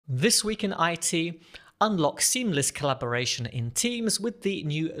This week in IT, unlock seamless collaboration in Teams with the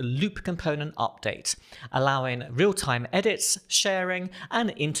new Loop component update, allowing real-time edits, sharing, and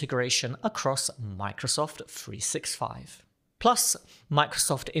integration across Microsoft 365. Plus,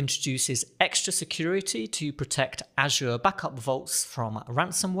 Microsoft introduces extra security to protect Azure Backup vaults from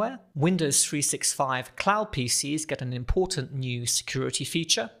ransomware. Windows 365 Cloud PCs get an important new security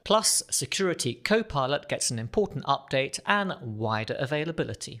feature. Plus, Security Copilot gets an important update and wider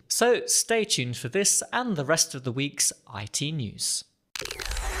availability. So stay tuned for this and the rest of the week's IT news.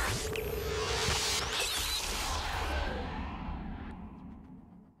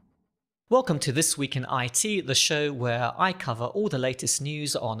 Welcome to This Week in IT, the show where I cover all the latest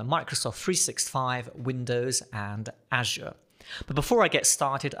news on Microsoft 365, Windows, and Azure. But before I get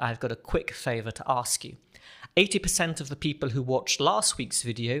started, I've got a quick favor to ask you. 80% of the people who watched last week's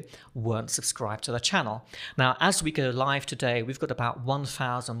video weren't subscribed to the channel. Now, as we go live today, we've got about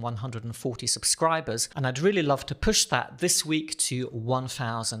 1,140 subscribers, and I'd really love to push that this week to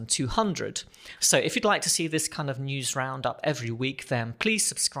 1,200. So if you'd like to see this kind of news roundup every week, then please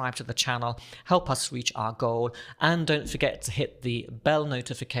subscribe to the channel, help us reach our goal, and don't forget to hit the bell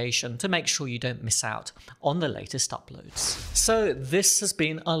notification to make sure you don't miss out on the latest uploads. So this has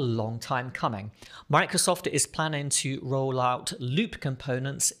been a long time coming. Microsoft is planning to roll out Loop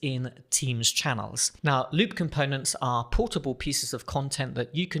components in Teams channels. Now, Loop components are portable pieces of content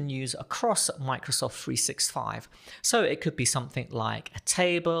that you can use across Microsoft 365. So it could be something like a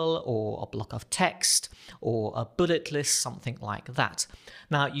table or a block of text or a bullet list, something like that.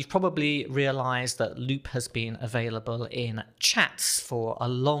 Now, you've probably realized that Loop has been available in chats for a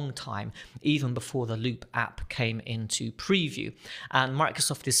long time, even before the Loop app came into preview. And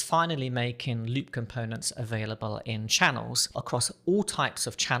Microsoft is finally making Loop components available in channels across all types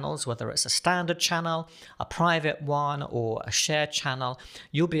of channels, whether it's a standard channel, a private one, or a shared channel.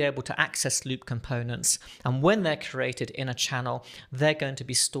 You'll be able to access Loop components, and when they're created in a channel, they're going to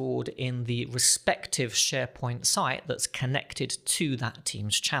be stored in the respective SharePoint site that's connected to that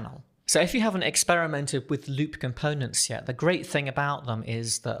Teams channel. So if you haven't experimented with Loop components yet, the great thing about them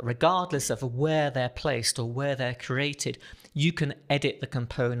is that regardless of where they're placed or where they're created, you can edit the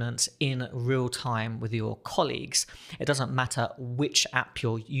components in real time with your colleagues. It doesn't matter which app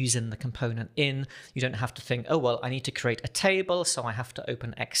you're using the component in. You don't have to think, oh, well, I need to create a table, so I have to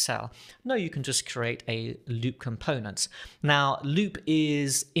open Excel. No, you can just create a Loop component. Now, Loop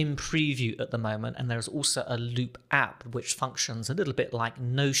is in preview at the moment, and there's also a Loop app, which functions a little bit like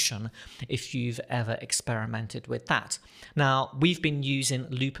Notion, if you've ever experimented with that. Now, we've been using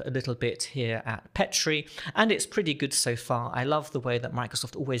Loop a little bit here at Petri, and it's pretty good so far. I love the way that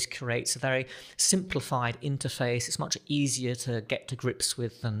Microsoft always creates a very simplified interface. It's much easier to get to grips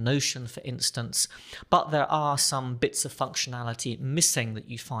with than Notion, for instance, but there are some bits of functionality missing that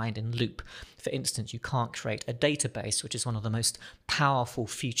you find in Loop. For instance, you can't create a database, which is one of the most powerful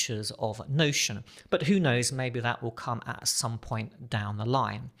features of Notion. But who knows, maybe that will come at some point down the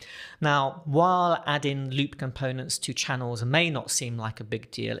line. Now, while adding Loop components to channels may not seem like a big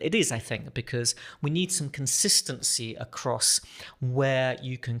deal, it is, I think, because we need some consistency across where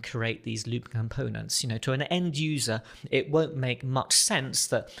you can create these Loop components. You know, to an end user, it won't make much sense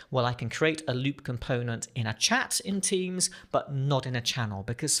that, well, I can create a Loop component in a chat in Teams, but not in a channel,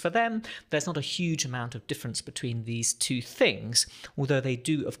 because for them, there's not a huge amount of difference between these two things, although they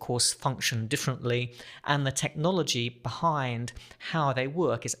do, of course, function differently, and the technology behind how they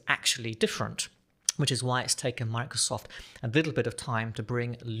work is actually different, which is why it's taken Microsoft a little bit of time to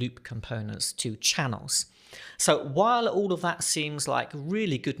bring Loop components to channels. So while all of that seems like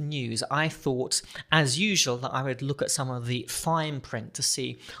really good news, I thought, as usual, that I would look at some of the fine print to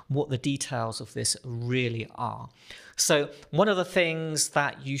see what the details of this really are. So one of the things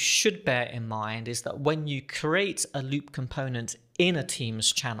that you should bear in mind is that when you create a Loop component in a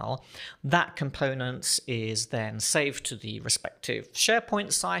Teams channel, that component is then saved to the respective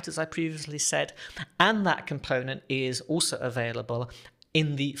SharePoint site, as I previously said, and that component is also available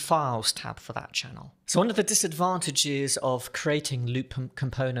in the Files tab for that channel. So one of the disadvantages of creating Loop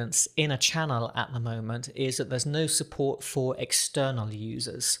components in a channel at the moment is that there's no support for external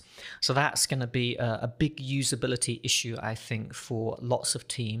users. So that's going to be a big usability issue, I think, for lots of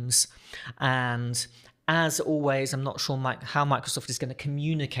teams. And as always, I'm not sure how Microsoft is going to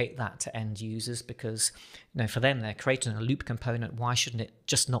communicate that to end users, because For them, they're creating a loop component. Why shouldn't it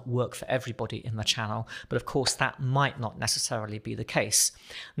just not work for everybody in the channel? But of course, that might not necessarily be the case.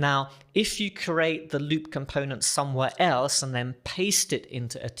 Now, if you create the loop component somewhere else and then paste it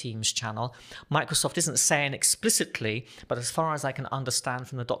into a Teams channel, Microsoft isn't saying explicitly, but as far as I can understand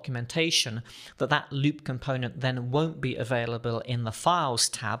from the documentation, that loop component then won't be available in the Files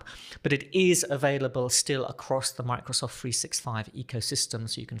tab, but it is available still across the Microsoft 365 ecosystem,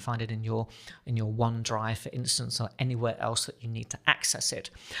 so you can find it in your OneDrive, for instance, or anywhere else that you need to access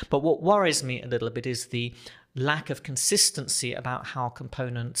it. But what worries me a little bit is the lack of consistency about how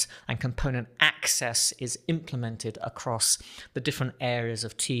components and component access is implemented across the different areas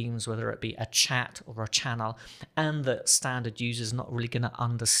of Teams, whether it be a chat or a channel, and that standard users not really going to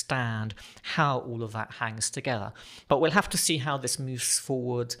understand how all of that hangs together. But we'll have to see how this moves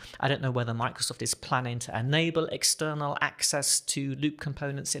forward. I don't know whether Microsoft is planning to enable external access to loop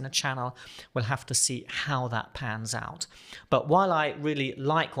components in a channel. We'll have to see how that pans out. But while I really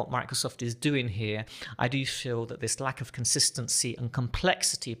like what Microsoft is doing here, I do feel that this lack of consistency and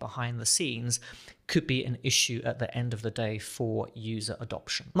complexity behind the scenes could be an issue at the end of the day for user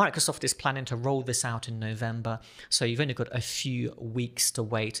adoption. Microsoft is planning to roll this out in November, so you've only got a few weeks to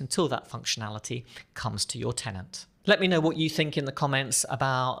wait until that functionality comes to your tenant. Let me know what you think in the comments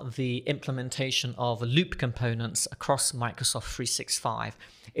about the implementation of loop components across Microsoft 365.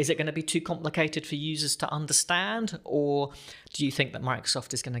 Is it going to be too complicated for users to understand, or do you think that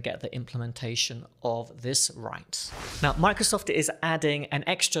Microsoft is going to get the implementation of this right? Now, Microsoft is adding an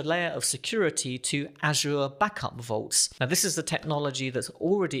extra layer of security to Azure Backup Vaults. Now, this is the technology that's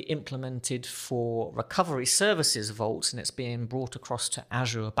already implemented for recovery services vaults, and it's being brought across to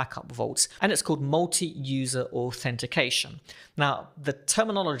Azure Backup Vaults, and it's called multi-user authentication. Now, the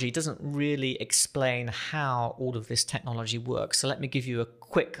terminology doesn't really explain how all of this technology works, so let me give you a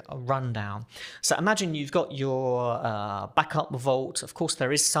quick rundown. So imagine you've got your backup vault. Of course,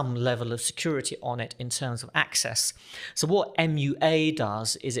 there is some level of security on it in terms of access. So what MUA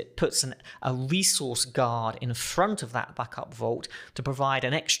does is it puts a resource guard in front of that backup vault to provide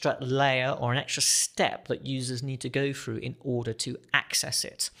an extra layer or an extra step that users need to go through in order to access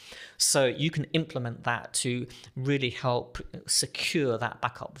it. So you can implement that to really help secure that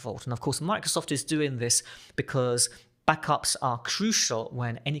backup vault. And of course, Microsoft is doing this because backups are crucial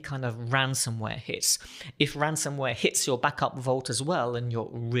when any kind of ransomware hits. If ransomware hits your backup vault as well, then you're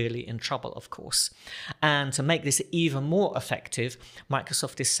really in trouble, of course. And to make this even more effective,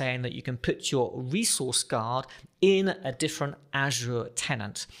 Microsoft is saying that you can put your resource guard in a different Azure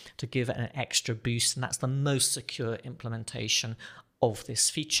tenant to give it an extra boost, and that's the most secure implementation of this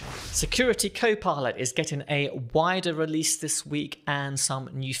feature. Security Copilot is getting a wider release this week and some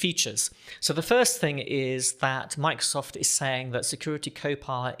new features. So the first thing is that Microsoft is saying that Security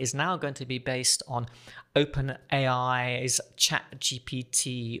Copilot is now going to be based on OpenAI's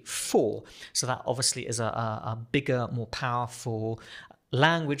ChatGPT 4. So that obviously is a bigger, more powerful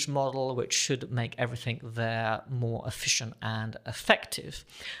language model, which should make everything there more efficient and effective.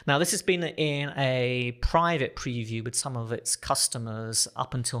 Now, this has been in a private preview with some of its customers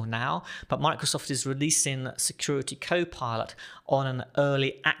up until now, but Microsoft is releasing Security Copilot on an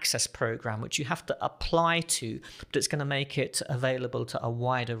early access program, which you have to apply to, but it's going to make it available to a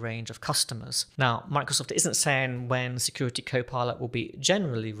wider range of customers. Now, Microsoft isn't saying when Security Copilot will be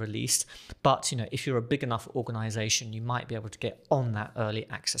generally released, but if you're a big enough organization, you might be able to get on that early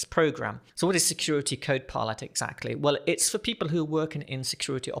access program. So what is Security Copilot exactly? Well, it's for people who are working in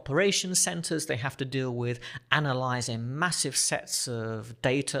security operations centers. They have to deal with analyzing massive sets of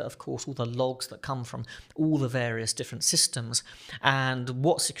data, of course, all the logs that come from all the various different systems. And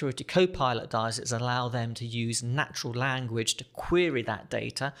what Security Copilot does is allow them to use natural language to query that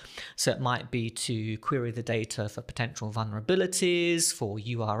data. So it might be to query the data for potential vulnerabilities, for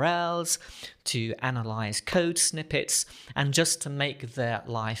URLs, to analyze code snippets, and just to make their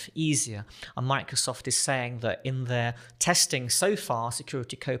life easier. And Microsoft is saying that in their testing so far,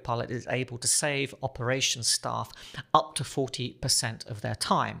 Security Copilot is able to save operations staff up to 40% of their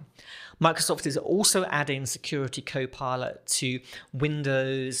time. Microsoft is also adding Security Copilot to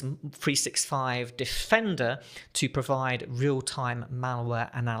Windows 365 Defender to provide real-time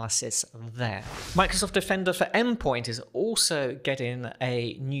malware analysis there. Microsoft Defender for Endpoint is also getting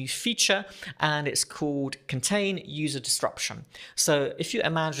a new feature, and it's called Contain User Disruption. So if you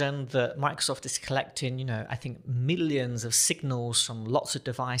imagine that Microsoft is collecting, I think millions of signals from lots of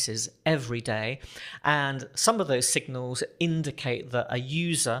devices every day, and some of those signals indicate that a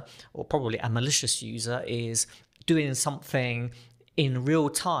user, or probably a malicious user, is doing something in real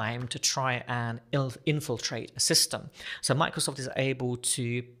time to try and infiltrate a system. So Microsoft is able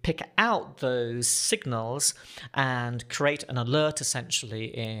to pick out those signals and create an alert essentially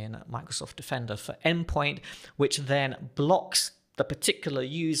in Microsoft Defender for Endpoint, which then blocks the particular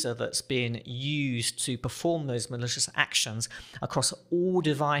user that's being used to perform those malicious actions across all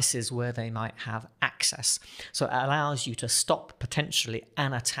devices where they might have access. So it allows you to stop potentially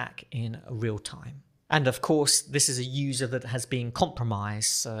an attack in real time. And of course, this is a user that has been compromised,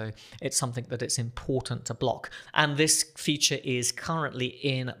 so it's something that it's important to block. And this feature is currently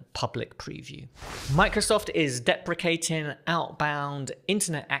in public preview. Microsoft is deprecating outbound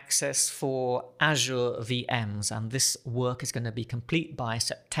internet access for Azure VMs, and this work is going to be complete by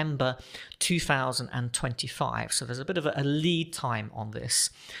September 2025. So there's a bit of a lead time on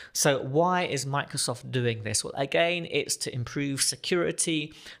this. So why is Microsoft doing this? Well, again, it's to improve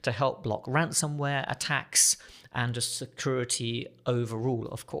security, to help block ransomware attacks, and just security overall,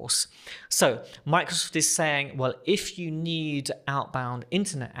 of course. So Microsoft is saying, well, if you need outbound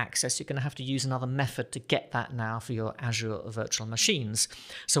internet access, you're going to have to use another method to get that now for your Azure virtual machines.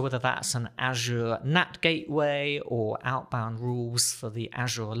 So whether that's an Azure NAT gateway or outbound rules for the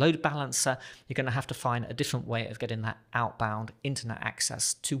Azure load balancer, you're going to have to find a different way of getting that outbound internet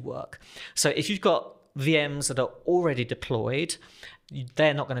access to work. So if you've got VMs that are already deployed,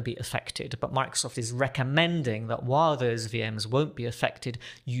 they're not going to be affected, but Microsoft is recommending that while those VMs won't be affected,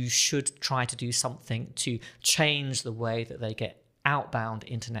 you should try to do something to change the way that they get outbound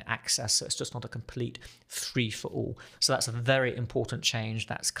internet access, so it's just not a complete free-for-all. So that's a very important change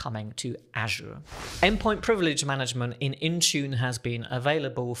that's coming to Azure. Endpoint privilege management in Intune has been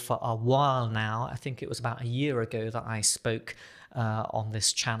available for a while now. I think it was about a year ago that I spoke on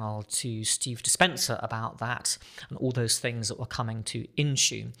this channel to Steve Dispenser about that and all those things that were coming to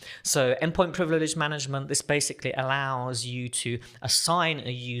Intune. So endpoint privilege management, this basically allows you to assign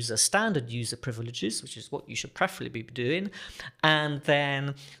a user standard user privileges, which is what you should preferably be doing, and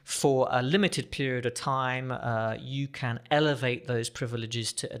then for a limited period of time you can elevate those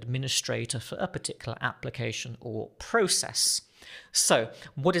privileges to administrator for a particular application or process. So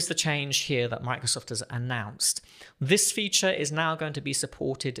what is the change here that Microsoft has announced? This feature is now going to be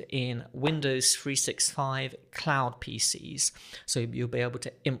supported in Windows 365 Cloud PCs. So you'll be able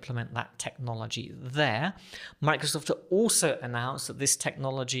to implement that technology there. Microsoft also announced that this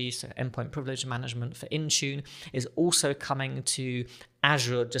technology, so endpoint privilege management for Intune, is also coming to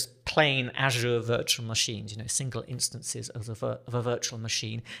Azure, just plain Azure virtual machines, single instances of a virtual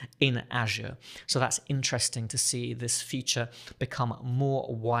machine in Azure. So that's interesting to see this feature become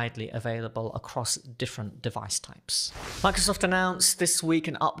more widely available across different device types. Microsoft announced this week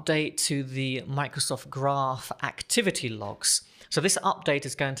an update to the Microsoft Graph activity logs. So this update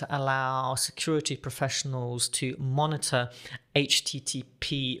is going to allow security professionals to monitor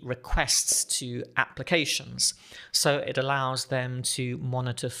HTTP requests to applications. So it allows them to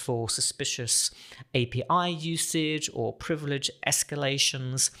monitor for suspicious API usage or privilege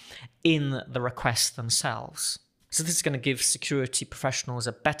escalations in the requests themselves. So this is going to give security professionals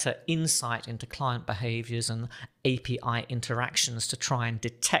a better insight into client behaviors and API interactions to try and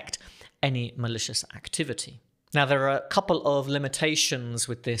detect any malicious activity. Now, there are a couple of limitations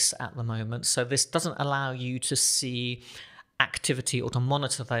with this at the moment. So this doesn't allow you to see activity or to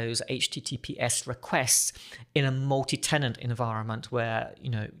monitor those HTTPS requests in a multi-tenant environment where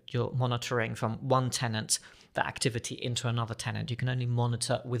you're monitoring from one tenant the activity into another tenant. You can only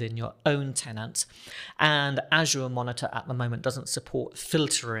monitor within your own tenant, and Azure Monitor at the moment doesn't support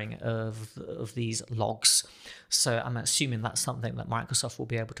filtering of these logs. So I'm assuming that's something that Microsoft will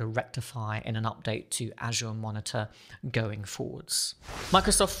be able to rectify in an update to Azure Monitor going forwards.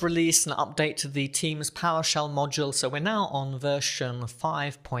 Microsoft released an update to the Teams PowerShell module. So we're now on version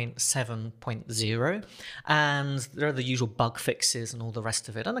 5.7.0, and there are the usual bug fixes and all the rest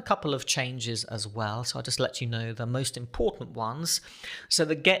of it, and a couple of changes as well. So I'll just let you know the most important ones. So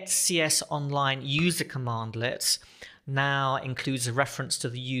the get CS online user commandlet now includes a reference to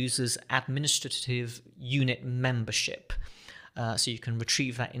the user's administrative unit membership. So you can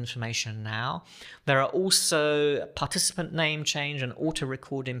retrieve that information now. There are also participant name change and auto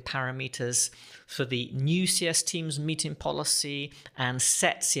recording parameters for the new CS Teams meeting policy and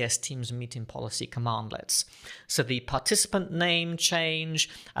set CS Teams meeting policy commandlets. So the participant name change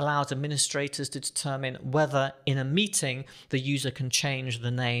allows administrators to determine whether in a meeting the user can change the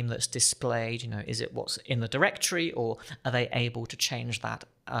name that's displayed. Is it what's in the directory, or are they able to change that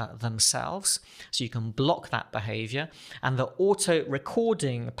themselves? So you can block that behavior. And the auto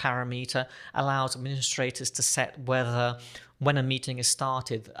recording parameter allows administrators to set whether when a meeting is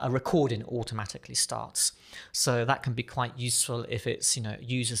started, a recording automatically starts. So that can be quite useful if it's,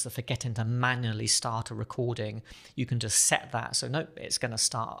 users are forgetting to manually start a recording. You can just set that. So nope, it's going to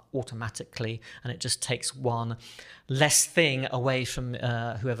start automatically, and it just takes one less thing away from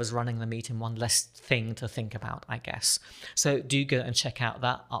whoever's running the meeting, one less thing to think about, I guess. So do go and check out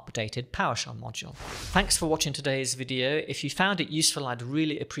that updated PowerShell module. Thanks for watching today's video. If you found it useful, I'd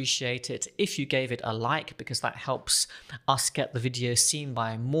really appreciate it if you gave it a like, because that helps us get the video seen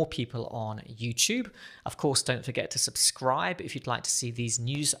by more people on YouTube. Of course, don't forget to subscribe if you'd like to see these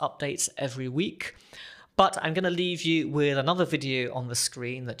news updates every week. But I'm going to leave you with another video on the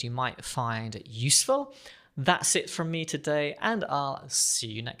screen that you might find useful. That's it from me today, and I'll see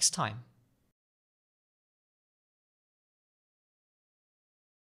you next time.